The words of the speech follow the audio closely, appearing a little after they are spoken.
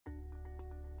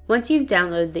Once you've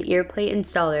downloaded the ear plate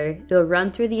installer, you'll run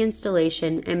through the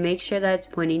installation and make sure that it's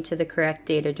pointing to the correct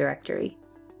data directory.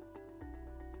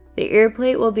 The ear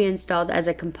plate will be installed as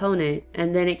a component,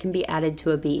 and then it can be added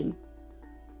to a beam.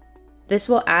 This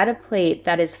will add a plate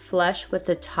that is flush with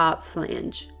the top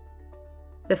flange.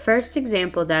 The first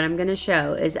example that I'm going to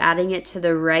show is adding it to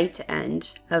the right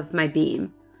end of my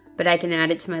beam, but I can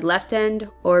add it to my left end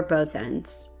or both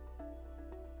ends.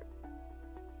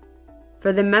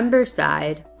 For the member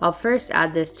side, I'll first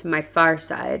add this to my far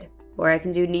side, or I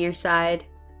can do near side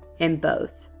and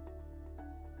both.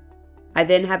 I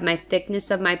then have my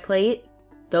thickness of my plate,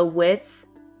 the width,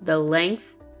 the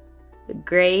length, the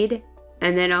grade,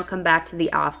 and then I'll come back to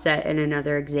the offset in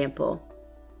another example.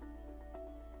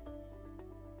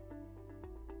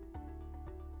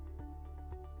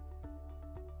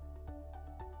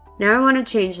 Now I want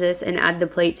to change this and add the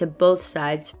plate to both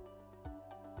sides.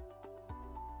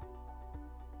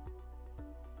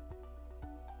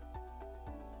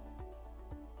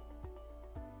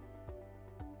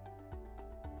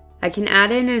 I can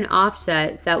add in an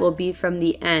offset that will be from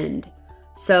the end.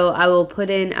 So I will put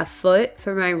in a foot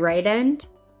for my right end.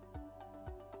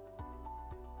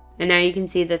 And now you can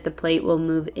see that the plate will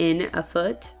move in a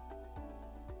foot.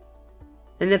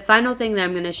 And the final thing that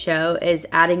I'm going to show is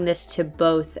adding this to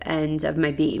both ends of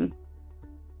my beam.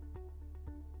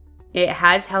 It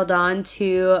has held on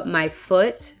to my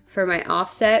foot for my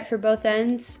offset for both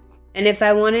ends. And if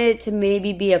I wanted it to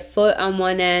maybe be a foot on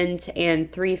one end and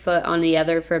 3 foot on the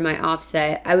other for my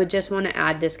offset, I would just want to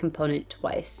add this component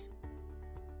twice.